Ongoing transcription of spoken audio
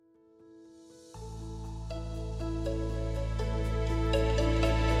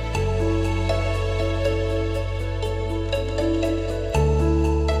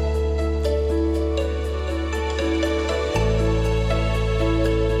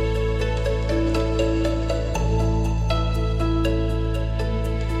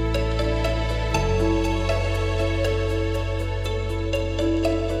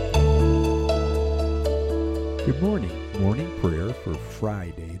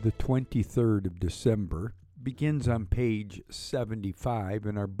the 23rd of December, begins on page 75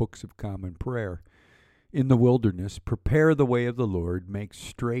 in our Books of Common Prayer. In the wilderness, prepare the way of the Lord, make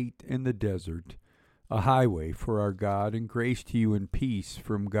straight in the desert a highway for our God, and grace to you and peace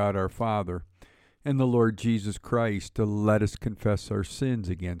from God our Father and the Lord Jesus Christ. To let us confess our sins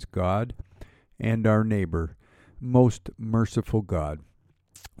against God and our neighbor. Most merciful God,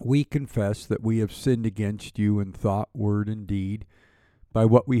 we confess that we have sinned against you in thought, word, and deed, by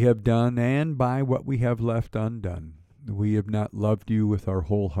what we have done and by what we have left undone. We have not loved you with our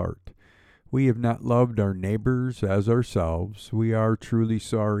whole heart. We have not loved our neighbors as ourselves. We are truly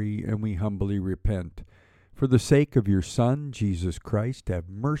sorry, and we humbly repent. For the sake of your Son, Jesus Christ, have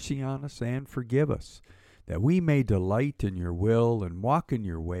mercy on us and forgive us, that we may delight in your will and walk in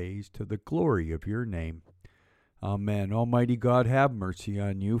your ways to the glory of your name. Amen. Almighty God, have mercy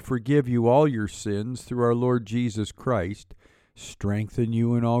on you, forgive you all your sins through our Lord Jesus Christ, strengthen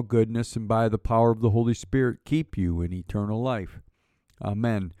you in all goodness, and by the power of the Holy Spirit keep you in eternal life.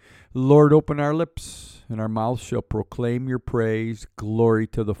 Amen. Lord, open our lips, and our mouths shall proclaim your praise. Glory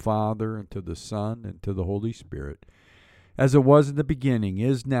to the Father, and to the Son, and to the Holy Spirit, as it was in the beginning,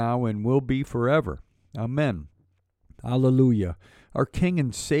 is now, and will be forever. Amen. Alleluia. Our King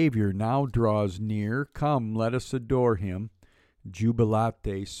and Savior now draws near. Come, let us adore him.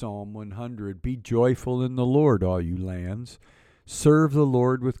 Jubilate, Psalm 100. Be joyful in the Lord, all you lands. Serve the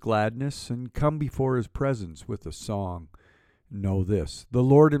Lord with gladness, and come before his presence with a song. Know this, the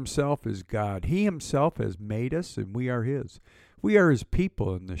Lord himself is God. He himself has made us, and we are his. We are his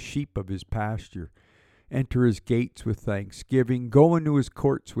people and the sheep of his pasture. Enter his gates with thanksgiving. Go into his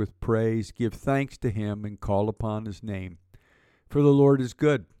courts with praise. Give thanks to him and call upon his name. For the Lord is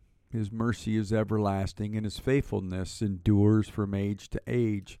good. His mercy is everlasting, and his faithfulness endures from age to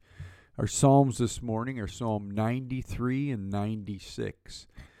age. Our psalms this morning are Psalm 93 and 96.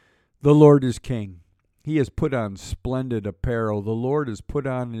 The Lord is king. He has put on splendid apparel. The Lord has put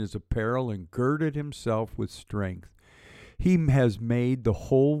on his apparel and girded himself with strength. He has made the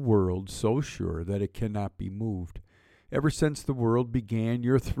whole world so sure that it cannot be moved. Ever since the world began,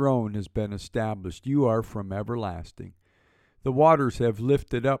 your throne has been established. You are from everlasting. The waters have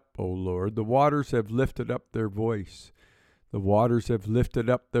lifted up, O Lord. The waters have lifted up their voice. The waters have lifted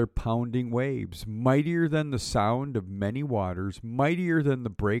up their pounding waves, mightier than the sound of many waters, mightier than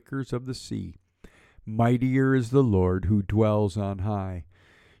the breakers of the sea. Mightier is the Lord who dwells on high.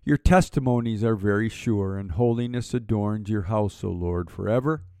 Your testimonies are very sure, and holiness adorns your house, O Lord,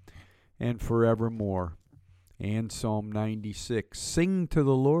 forever and forevermore. And Psalm 96, sing to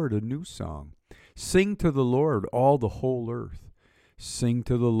the Lord a new song. Sing to the Lord, all the whole earth. Sing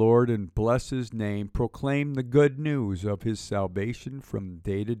to the Lord and bless his name. Proclaim the good news of his salvation from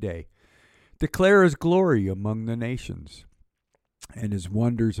day to day. Declare his glory among the nations, and his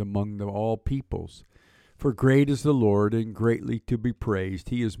wonders among all peoples. For great is the Lord, and greatly to be praised.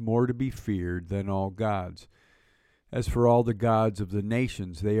 He is more to be feared than all gods. As for all the gods of the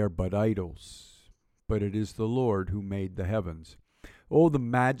nations, they are but idols. But it is the Lord who made the heavens. Oh, the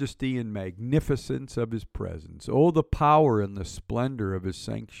majesty and magnificence of his presence. Oh, the power and the splendor of his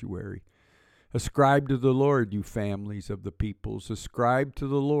sanctuary. Ascribe to the Lord, you families of the peoples. Ascribe to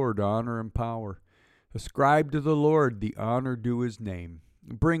the Lord honor and power. Ascribe to the Lord the honor due his name.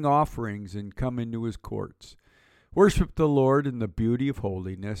 Bring offerings and come into his courts. Worship the Lord in the beauty of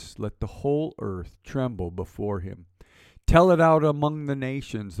holiness. Let the whole earth tremble before him. Tell it out among the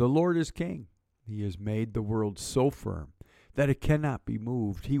nations. The Lord is king. He has made the world so firm that it cannot be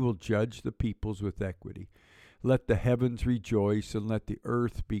moved. He will judge the peoples with equity. Let the heavens rejoice, and let the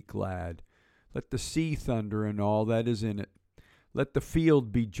earth be glad. Let the sea thunder and all that is in it. Let the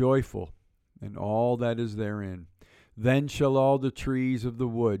field be joyful, and all that is therein. Then shall all the trees of the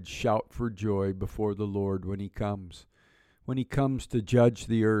wood shout for joy before the Lord when he comes. When he comes to judge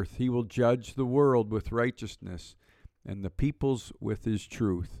the earth, he will judge the world with righteousness, and the peoples with his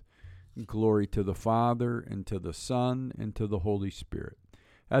truth. Glory to the Father, and to the Son, and to the Holy Spirit,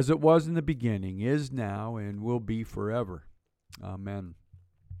 as it was in the beginning, is now, and will be forever. Amen.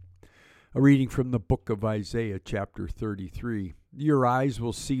 A reading from the book of Isaiah, chapter 33. Your eyes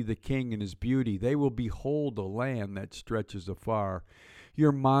will see the King in his beauty. They will behold a land that stretches afar.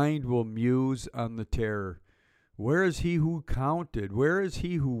 Your mind will muse on the terror. Where is he who counted? Where is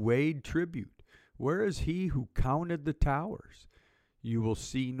he who weighed tribute? Where is he who counted the towers? You will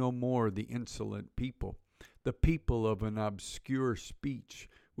see no more the insolent people, the people of an obscure speech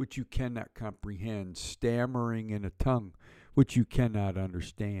which you cannot comprehend, stammering in a tongue which you cannot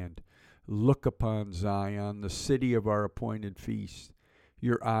understand. Look upon Zion, the city of our appointed feast.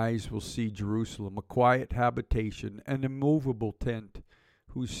 Your eyes will see Jerusalem, a quiet habitation, an immovable tent,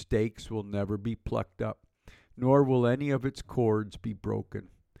 whose stakes will never be plucked up, nor will any of its cords be broken.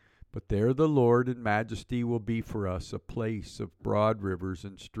 But there the Lord in majesty will be for us a place of broad rivers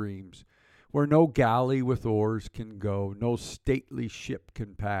and streams, where no galley with oars can go, no stately ship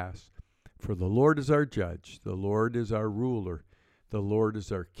can pass. For the Lord is our judge, the Lord is our ruler, the Lord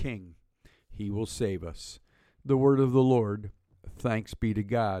is our king. He will save us. The word of the Lord. Thanks be to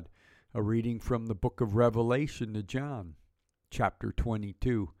God. A reading from the book of Revelation to John, chapter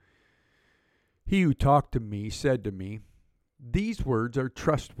 22. He who talked to me said to me, "These words are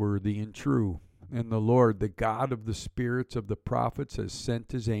trustworthy and true. And the Lord, the God of the spirits of the prophets, has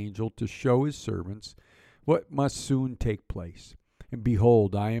sent his angel to show his servants what must soon take place. And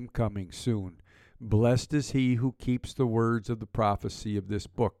behold, I am coming soon. Blessed is he who keeps the words of the prophecy of this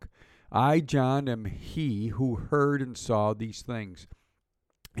book. I, John, am he who heard and saw these things.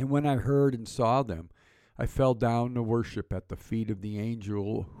 And when I heard and saw them, I fell down to worship at the feet of the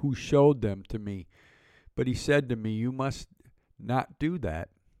angel who showed them to me. But he said to me, 'You must not do that.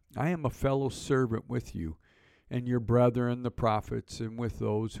 I am a fellow servant with you and your brethren the prophets, and with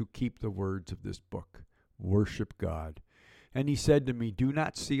those who keep the words of this book. Worship God.' And he said to me, 'Do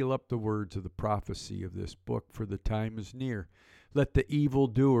not seal up the words of the prophecy of this book, for the time is near. Let the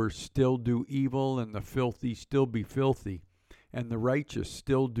evildoer still do evil, and the filthy still be filthy, and the righteous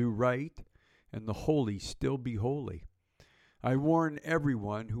still do right, and the holy still be holy. I warn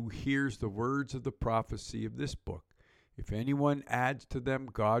everyone who hears the words of the prophecy of this book. If anyone adds to them,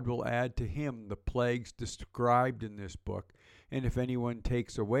 God will add to him the plagues described in this book. And if anyone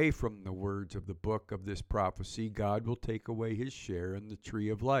takes away from the words of the book of this prophecy, God will take away his share in the tree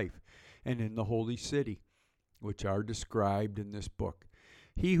of life and in the holy city, which are described in this book.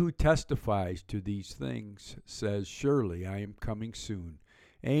 He who testifies to these things says, Surely I am coming soon.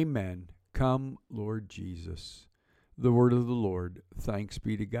 Amen. Come, Lord Jesus." The word of the Lord. Thanks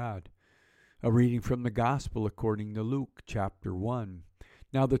be to God. A reading from the Gospel according to Luke, chapter 1.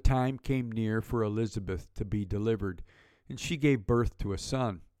 Now the time came near for Elizabeth to be delivered, and she gave birth to a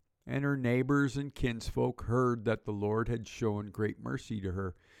son. And her neighbors and kinsfolk heard that the Lord had shown great mercy to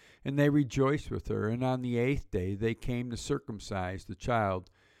her, and they rejoiced with her. And on the 8th day they came to circumcise the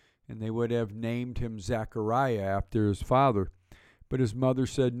child, and they would have named him Zachariah after his father. But his mother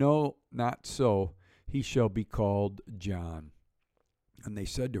said, "No, not so. He shall be called John." And they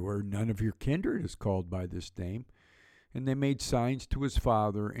said to her, "None of your kindred is called by this name." And they made signs to his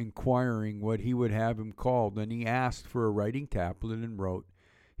father, inquiring what he would have him called. And he asked for a writing tablet and wrote,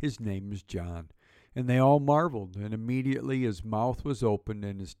 "His name is John." And they all marveled. And immediately his mouth was opened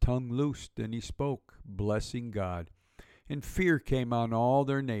and his tongue loosed, and he spoke, blessing God. And fear came on all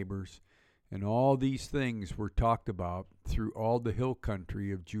their neighbors. And all these things were talked about through all the hill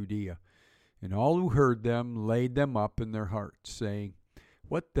country of Judea. And all who heard them laid them up in their hearts, saying,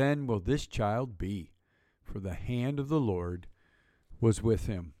 "What then will this child be?" For the hand of the Lord was with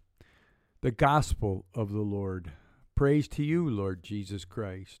him. The Gospel of the Lord. Praise to you, Lord Jesus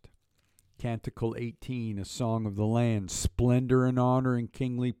Christ. Canticle 18, a song of the land. Splendor and honor and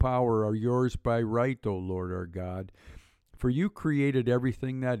kingly power are yours by right, O Lord our God. For you created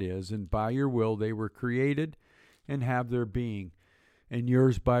everything that is, and by your will they were created and have their being. And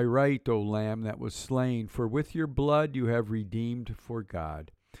yours by right, O Lamb that was slain, for with your blood you have redeemed for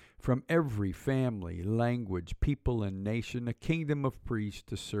God, from every family, language, people, and nation, a kingdom of priests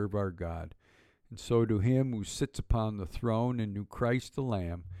to serve our God. And so to him who sits upon the throne and to Christ the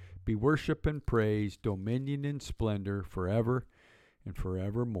Lamb be worship and praise, dominion and splendor forever and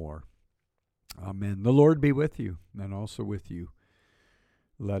forevermore. Amen. The Lord be with you, and also with you.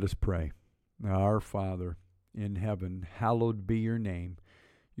 Let us pray. Our Father in heaven, hallowed be your name.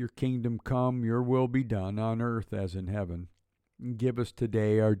 Your kingdom come, your will be done on earth as in heaven. Give us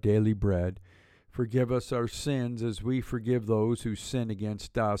today our daily bread. Forgive us our sins as we forgive those who sin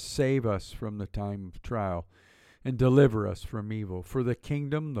against us. Save us from the time of trial, and deliver us from evil. For the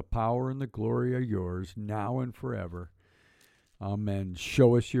kingdom, the power, and the glory are yours, now and forever. Amen.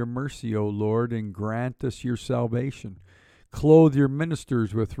 Show us your mercy, O Lord, and grant us your salvation. Clothe your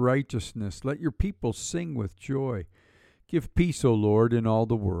ministers with righteousness. Let your people sing with joy. Give peace, O Lord, in all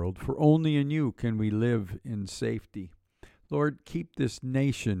the world, for only in you can we live in safety. Lord, keep this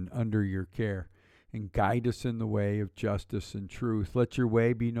nation under your care, and guide us in the way of justice and truth. Let your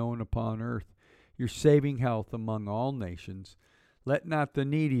way be known upon earth, your saving health among all nations. Let not the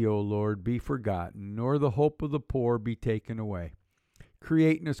needy, O Lord, be forgotten, nor the hope of the poor be taken away.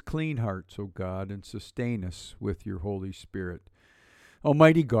 Create in us clean hearts, O God, and sustain us with your Holy Spirit.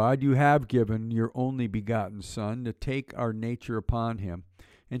 Almighty God, you have given your only begotten Son to take our nature upon him,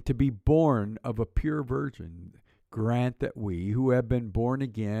 and to be born of a pure virgin. grant that we, who have been born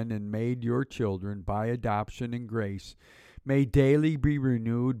again and made your children by adoption and grace, may daily be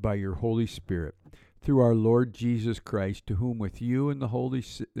renewed by your Holy Spirit, through our Lord Jesus Christ, to whom with you and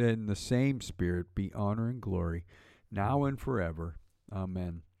the same Spirit be honor and glory, now and forever.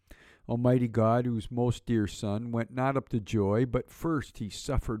 Amen. Almighty God, whose most dear Son went not up to joy, but first he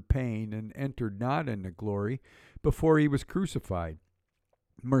suffered pain and entered not into glory before he was crucified,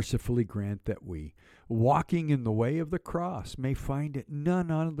 mercifully grant that we, walking in the way of the cross, may find it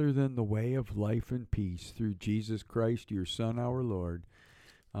none other than the way of life and peace, through Jesus Christ, your Son, our Lord.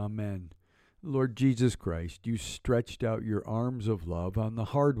 Amen. Lord Jesus Christ, you stretched out your arms of love on the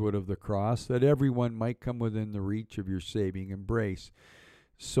hardwood of the cross, that everyone might come within the reach of your saving embrace.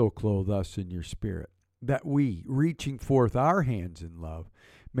 So clothe us in your Spirit, that we, reaching forth our hands in love,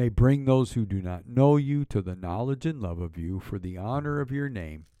 may bring those who do not know you to the knowledge and love of you, for the honor of your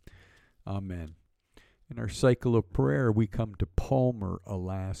name. Amen. In our cycle of prayer, we come to Palmer,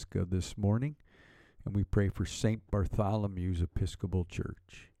 Alaska this morning, and we pray for St. Bartholomew's Episcopal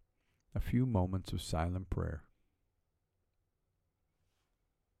Church. A few moments of silent prayer.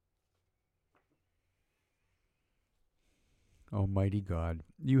 Almighty God,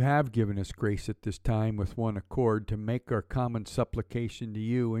 you have given us grace at this time with one accord to make our common supplication to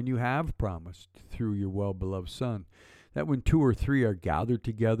you, and you have promised, through your well-beloved Son, that when 2 or 3 are gathered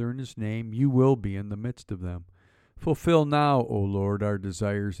together in his name, you will be in the midst of them. Fulfill now, O Lord, our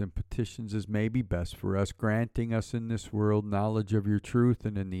desires and petitions as may be best for us, granting us in this world knowledge of your truth,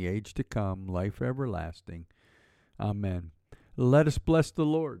 and in the age to come life everlasting. Amen. Let us bless the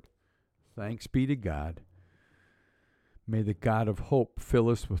Lord. Thanks be to God. May the God of hope fill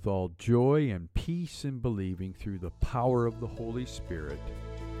us with all joy and peace in believing, through the power of the Holy Spirit.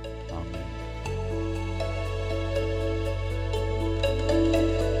 Amen.